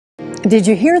Did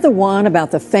you hear the one about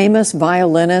the famous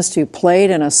violinist who played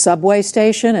in a subway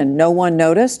station and no one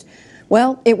noticed?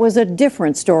 Well, it was a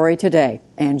different story today,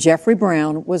 and Jeffrey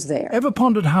Brown was there. Ever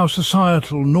pondered how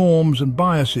societal norms and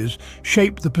biases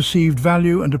shape the perceived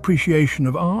value and appreciation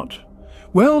of art?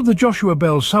 Well, the Joshua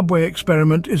Bell subway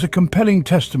experiment is a compelling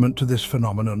testament to this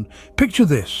phenomenon. Picture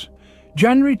this.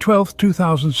 January 12,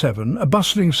 2007, a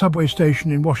bustling subway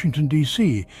station in Washington,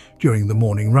 D.C. during the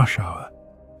morning rush hour.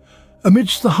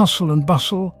 Amidst the hustle and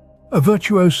bustle, a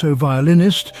virtuoso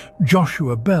violinist,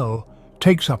 Joshua Bell,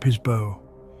 takes up his bow.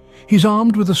 He's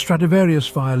armed with a Stradivarius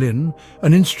violin,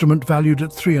 an instrument valued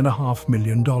at $3.5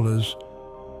 million.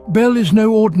 Bell is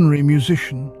no ordinary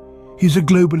musician. He's a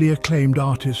globally acclaimed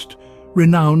artist,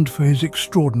 renowned for his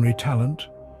extraordinary talent.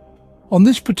 On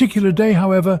this particular day,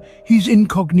 however, he's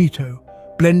incognito,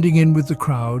 blending in with the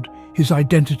crowd, his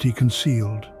identity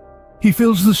concealed. He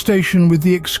fills the station with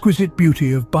the exquisite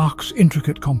beauty of Bach's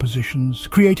intricate compositions,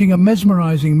 creating a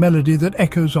mesmerizing melody that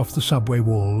echoes off the subway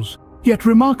walls. Yet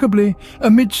remarkably,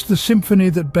 amidst the symphony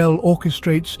that Bell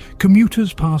orchestrates,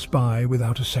 commuters pass by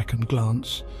without a second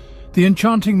glance. The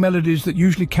enchanting melodies that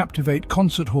usually captivate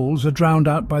concert halls are drowned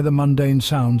out by the mundane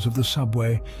sounds of the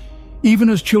subway. Even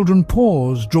as children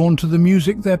pause, drawn to the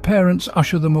music, their parents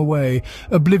usher them away,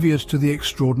 oblivious to the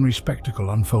extraordinary spectacle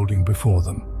unfolding before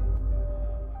them.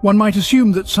 One might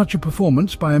assume that such a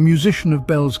performance by a musician of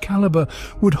Bell's caliber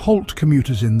would halt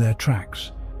commuters in their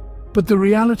tracks. But the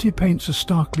reality paints a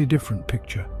starkly different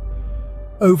picture.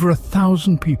 Over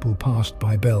 1,000 people passed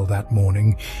by Bell that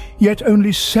morning, yet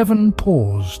only 7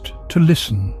 paused to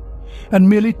listen, and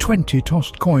merely 20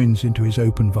 tossed coins into his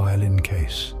open violin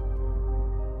case.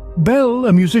 Bell,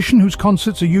 a musician whose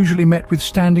concerts are usually met with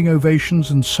standing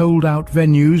ovations and sold-out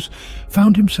venues,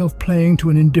 found himself playing to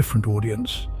an indifferent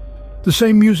audience. The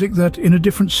same music that, in a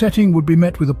different setting, would be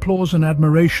met with applause and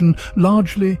admiration,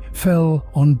 largely fell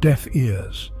on deaf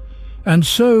ears. And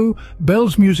so,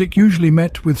 Bell's music, usually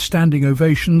met with standing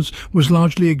ovations, was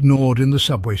largely ignored in the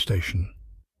subway station.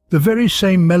 The very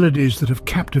same melodies that have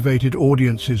captivated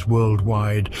audiences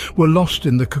worldwide were lost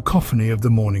in the cacophony of the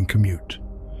morning commute.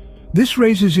 This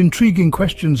raises intriguing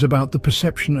questions about the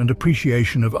perception and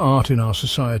appreciation of art in our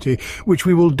society, which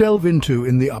we will delve into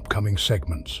in the upcoming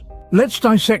segments. Let's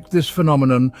dissect this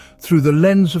phenomenon through the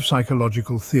lens of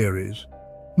psychological theories.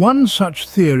 One such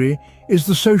theory is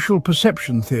the social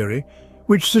perception theory,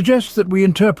 which suggests that we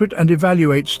interpret and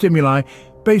evaluate stimuli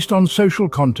based on social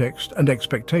context and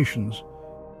expectations.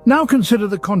 Now consider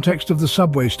the context of the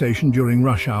subway station during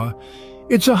rush hour.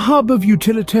 It's a hub of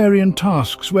utilitarian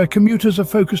tasks where commuters are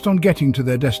focused on getting to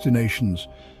their destinations.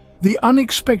 The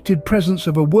unexpected presence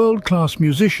of a world-class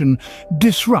musician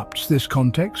disrupts this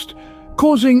context,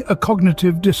 causing a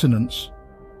cognitive dissonance.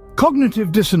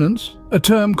 Cognitive dissonance, a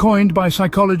term coined by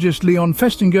psychologist Leon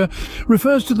Festinger,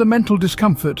 refers to the mental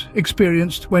discomfort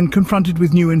experienced when confronted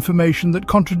with new information that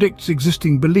contradicts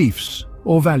existing beliefs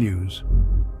or values.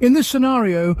 In this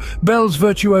scenario, Bell's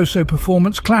virtuoso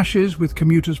performance clashes with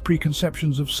commuters'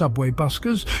 preconceptions of subway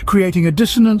buskers, creating a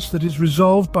dissonance that is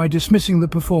resolved by dismissing the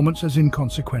performance as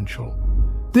inconsequential.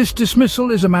 This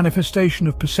dismissal is a manifestation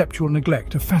of perceptual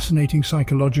neglect, a fascinating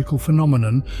psychological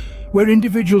phenomenon where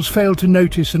individuals fail to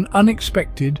notice an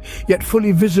unexpected yet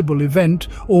fully visible event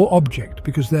or object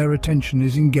because their attention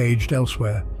is engaged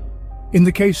elsewhere. In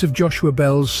the case of Joshua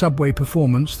Bell's subway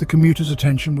performance, the commuters'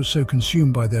 attention was so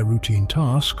consumed by their routine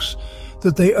tasks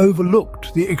that they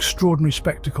overlooked the extraordinary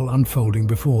spectacle unfolding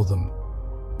before them.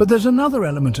 But there's another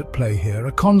element at play here,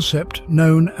 a concept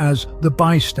known as the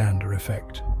bystander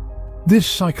effect. This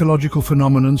psychological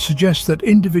phenomenon suggests that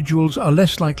individuals are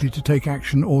less likely to take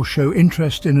action or show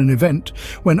interest in an event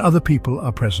when other people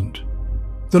are present.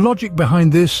 The logic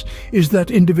behind this is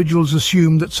that individuals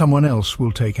assume that someone else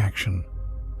will take action.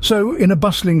 So, in a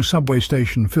bustling subway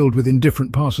station filled with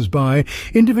indifferent passers-by,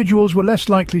 individuals were less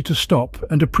likely to stop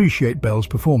and appreciate Bell's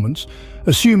performance,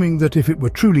 assuming that if it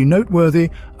were truly noteworthy,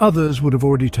 others would have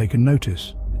already taken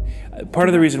notice. Part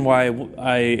of the reason why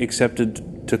I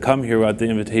accepted to come here at the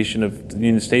invitation of the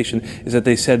Union Station is that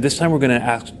they said, this time we're going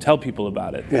to tell people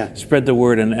about it, spread the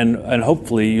word, and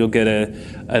hopefully you'll get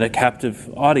a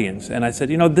captive audience. And I said,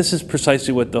 you know, this is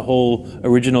precisely what the whole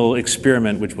original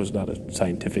experiment, which was not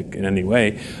scientific in any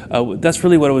way, that's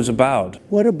really what it was about.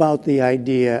 What about the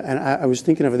idea, and I was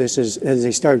thinking of this as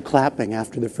they started clapping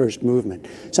after the first movement.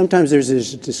 Sometimes there's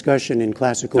this discussion in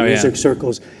classical music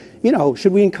circles, you know,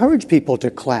 should we encourage people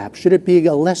to clap? Should it be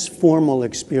a less formal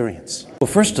experience? Well,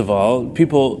 first of all,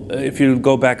 people, if you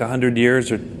go back 100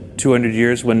 years or 200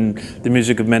 years when the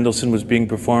music of Mendelssohn was being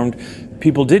performed,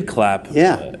 people did clap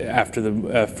Yeah. after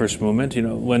the first movement. You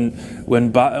know,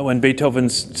 when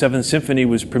Beethoven's Seventh Symphony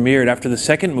was premiered, after the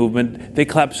second movement, they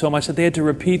clapped so much that they had to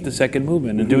repeat the second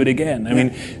movement and do it again. I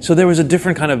mean, so there was a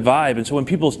different kind of vibe. And so when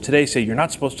people today say you're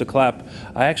not supposed to clap,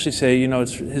 I actually say, you know,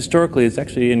 historically it's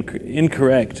actually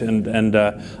incorrect. And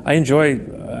I enjoy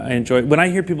when I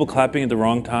hear people clapping at the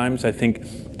wrong times. I think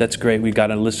that's great. We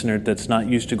got a listener that's not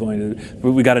used to going to.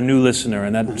 We got a new listener,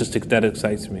 and that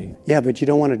excites me. Yeah, but you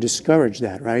don't want to discourage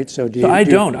that, right? So I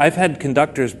don't. I've had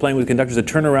playing with conductors that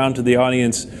turn around to the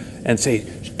audience and say,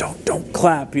 "Don't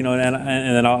clap," you know,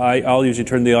 and then I'll usually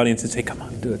turn to the audience and say, "Come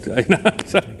on, do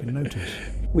it."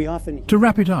 We often. To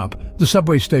wrap it up, the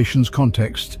subway station's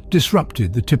context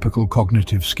disrupted the typical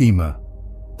cognitive schema.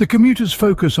 The commuter's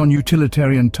focus on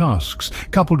utilitarian tasks,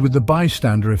 coupled with the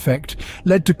bystander effect,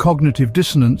 led to cognitive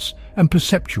dissonance and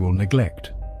perceptual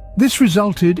neglect. This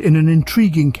resulted in an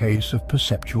intriguing case of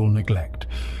perceptual neglect,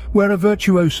 where a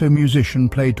virtuoso musician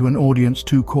played to an audience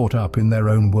too caught up in their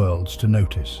own worlds to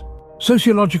notice.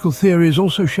 Sociological theories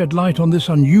also shed light on this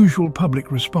unusual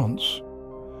public response.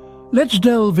 Let's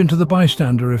delve into the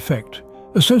bystander effect,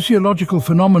 a sociological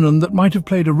phenomenon that might have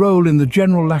played a role in the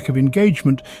general lack of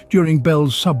engagement during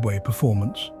Bell's subway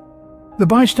performance. The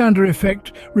bystander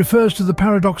effect refers to the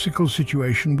paradoxical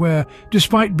situation where,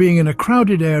 despite being in a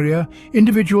crowded area,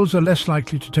 individuals are less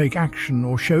likely to take action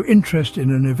or show interest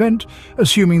in an event,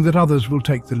 assuming that others will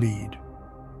take the lead.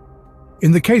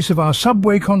 In the case of our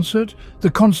subway concert,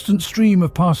 the constant stream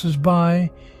of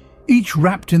passers-by, each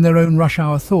wrapped in their own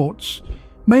rush-hour thoughts,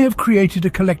 may have created a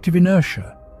collective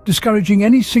inertia, discouraging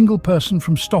any single person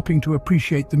from stopping to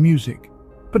appreciate the music.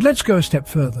 But let's go a step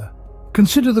further.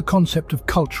 Consider the concept of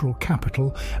cultural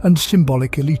capital and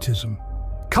symbolic elitism.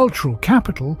 Cultural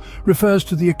capital refers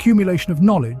to the accumulation of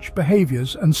knowledge,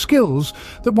 behaviors, and skills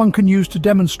that one can use to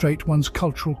demonstrate one's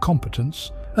cultural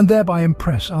competence and thereby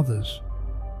impress others.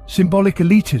 Symbolic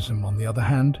elitism, on the other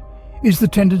hand, is the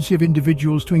tendency of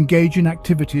individuals to engage in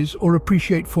activities or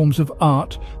appreciate forms of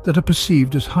art that are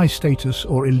perceived as high status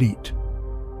or elite.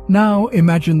 Now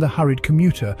imagine the hurried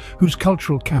commuter whose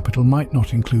cultural capital might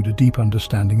not include a deep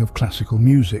understanding of classical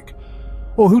music,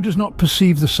 or who does not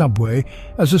perceive the subway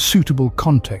as a suitable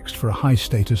context for a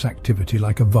high-status activity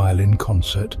like a violin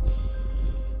concert.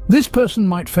 This person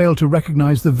might fail to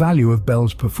recognize the value of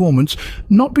Bell's performance,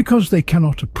 not because they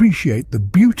cannot appreciate the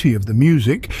beauty of the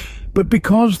music, but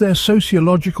because their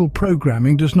sociological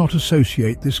programming does not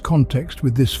associate this context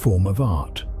with this form of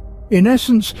art. In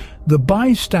essence, the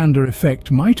bystander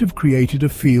effect might have created a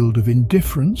field of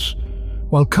indifference,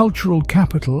 while cultural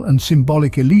capital and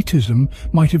symbolic elitism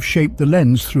might have shaped the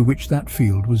lens through which that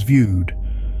field was viewed.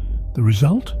 The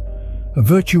result? A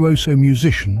virtuoso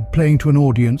musician playing to an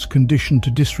audience conditioned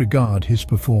to disregard his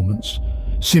performance.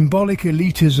 Symbolic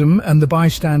elitism and the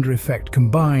bystander effect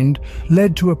combined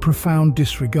led to a profound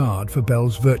disregard for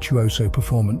Bell's virtuoso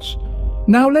performance.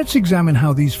 Now let's examine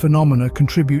how these phenomena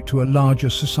contribute to a larger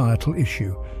societal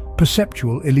issue,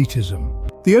 perceptual elitism.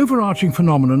 The overarching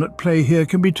phenomenon at play here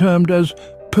can be termed as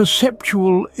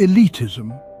perceptual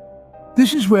elitism.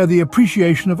 This is where the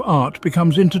appreciation of art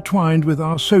becomes intertwined with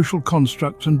our social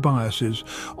constructs and biases,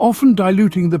 often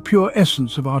diluting the pure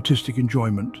essence of artistic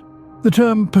enjoyment. The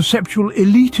term perceptual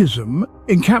elitism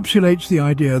encapsulates the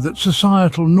idea that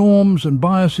societal norms and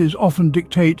biases often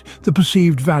dictate the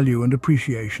perceived value and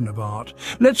appreciation of art.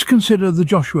 Let's consider the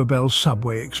Joshua Bell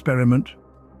subway experiment.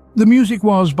 The music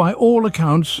was, by all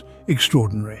accounts,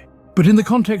 extraordinary. But in the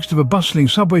context of a bustling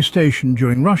subway station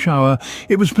during rush hour,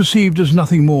 it was perceived as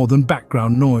nothing more than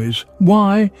background noise.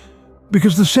 Why?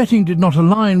 Because the setting did not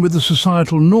align with the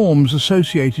societal norms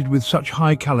associated with such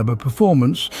high-caliber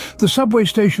performance. The subway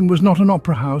station was not an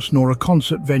opera house nor a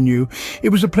concert venue. It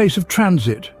was a place of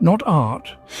transit, not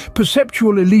art.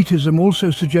 Perceptual elitism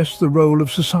also suggests the role of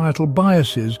societal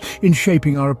biases in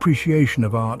shaping our appreciation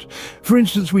of art. For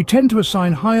instance, we tend to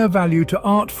assign higher value to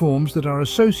art forms that are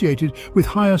associated with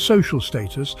higher social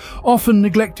status, often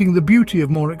neglecting the beauty of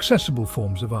more accessible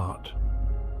forms of art.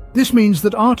 This means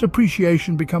that art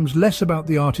appreciation becomes less about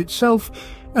the art itself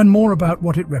and more about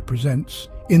what it represents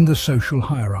in the social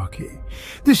hierarchy.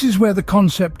 This is where the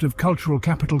concept of cultural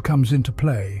capital comes into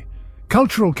play.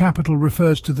 Cultural capital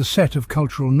refers to the set of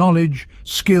cultural knowledge,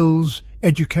 skills,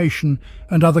 education,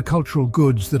 and other cultural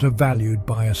goods that are valued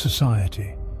by a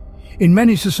society. In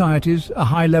many societies, a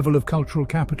high level of cultural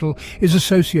capital is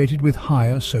associated with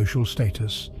higher social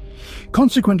status.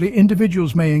 Consequently,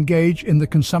 individuals may engage in the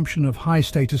consumption of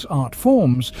high-status art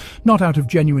forms, not out of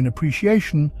genuine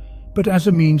appreciation, but as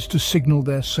a means to signal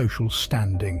their social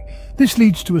standing. This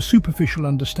leads to a superficial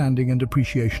understanding and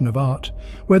appreciation of art,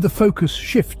 where the focus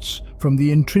shifts from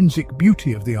the intrinsic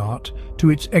beauty of the art to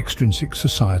its extrinsic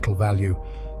societal value.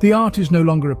 The art is no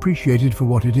longer appreciated for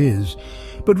what it is,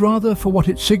 but rather for what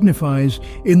it signifies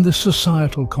in the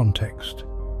societal context.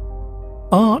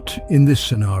 Art, in this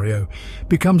scenario,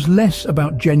 becomes less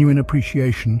about genuine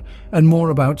appreciation and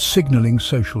more about signaling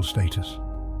social status.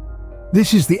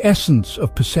 This is the essence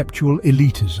of perceptual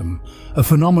elitism, a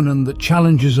phenomenon that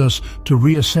challenges us to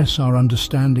reassess our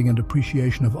understanding and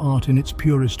appreciation of art in its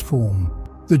purest form.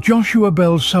 The Joshua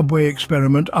Bell subway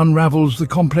experiment unravels the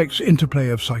complex interplay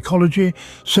of psychology,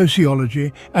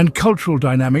 sociology, and cultural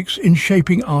dynamics in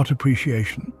shaping art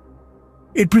appreciation.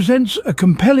 It presents a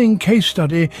compelling case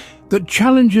study that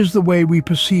challenges the way we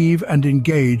perceive and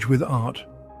engage with art.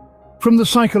 From the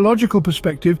psychological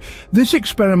perspective, this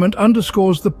experiment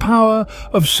underscores the power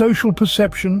of social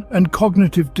perception and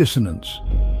cognitive dissonance.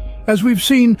 As we've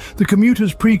seen, the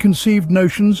commuter's preconceived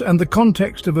notions and the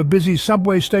context of a busy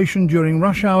subway station during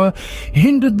rush hour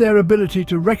hindered their ability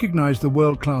to recognize the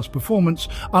world-class performance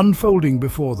unfolding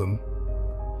before them.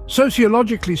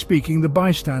 Sociologically speaking, the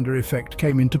bystander effect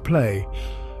came into play,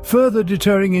 further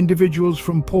deterring individuals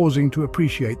from pausing to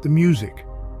appreciate the music.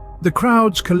 The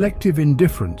crowd's collective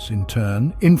indifference, in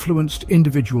turn, influenced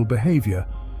individual behavior,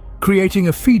 creating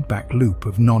a feedback loop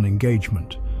of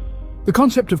non-engagement. The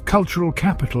concept of cultural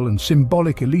capital and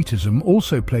symbolic elitism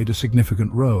also played a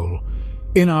significant role.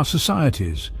 In our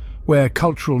societies, where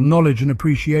cultural knowledge and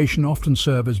appreciation often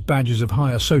serve as badges of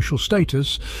higher social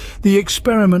status, the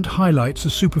experiment highlights a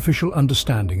superficial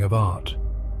understanding of art.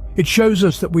 It shows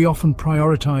us that we often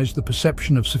prioritize the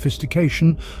perception of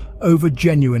sophistication over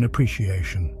genuine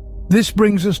appreciation. This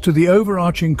brings us to the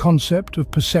overarching concept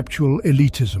of perceptual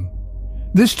elitism.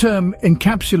 This term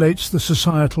encapsulates the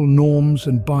societal norms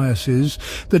and biases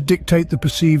that dictate the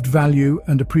perceived value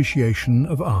and appreciation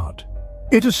of art.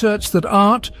 It asserts that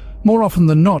art, more often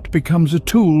than not, becomes a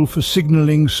tool for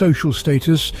signaling social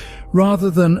status rather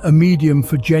than a medium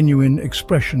for genuine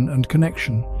expression and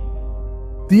connection.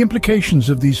 The implications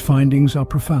of these findings are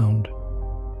profound.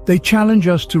 They challenge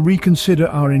us to reconsider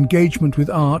our engagement with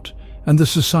art and the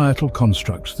societal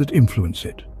constructs that influence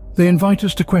it. They invite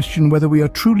us to question whether we are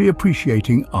truly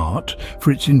appreciating art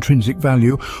for its intrinsic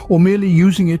value or merely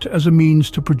using it as a means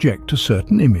to project a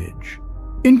certain image.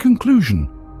 In conclusion,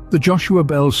 the Joshua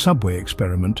Bell subway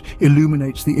experiment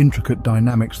illuminates the intricate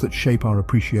dynamics that shape our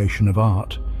appreciation of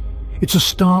art. It's a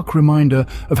stark reminder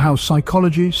of how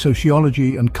psychology,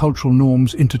 sociology, and cultural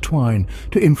norms intertwine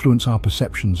to influence our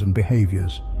perceptions and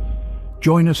behaviors.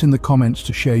 Join us in the comments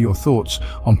to share your thoughts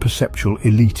on perceptual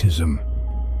elitism.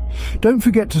 Don't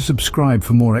forget to subscribe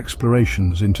for more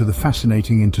explorations into the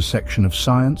fascinating intersection of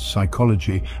science,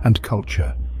 psychology, and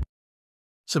culture.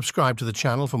 Subscribe to the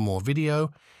channel for more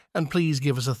video, and please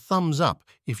give us a thumbs up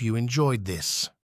if you enjoyed this.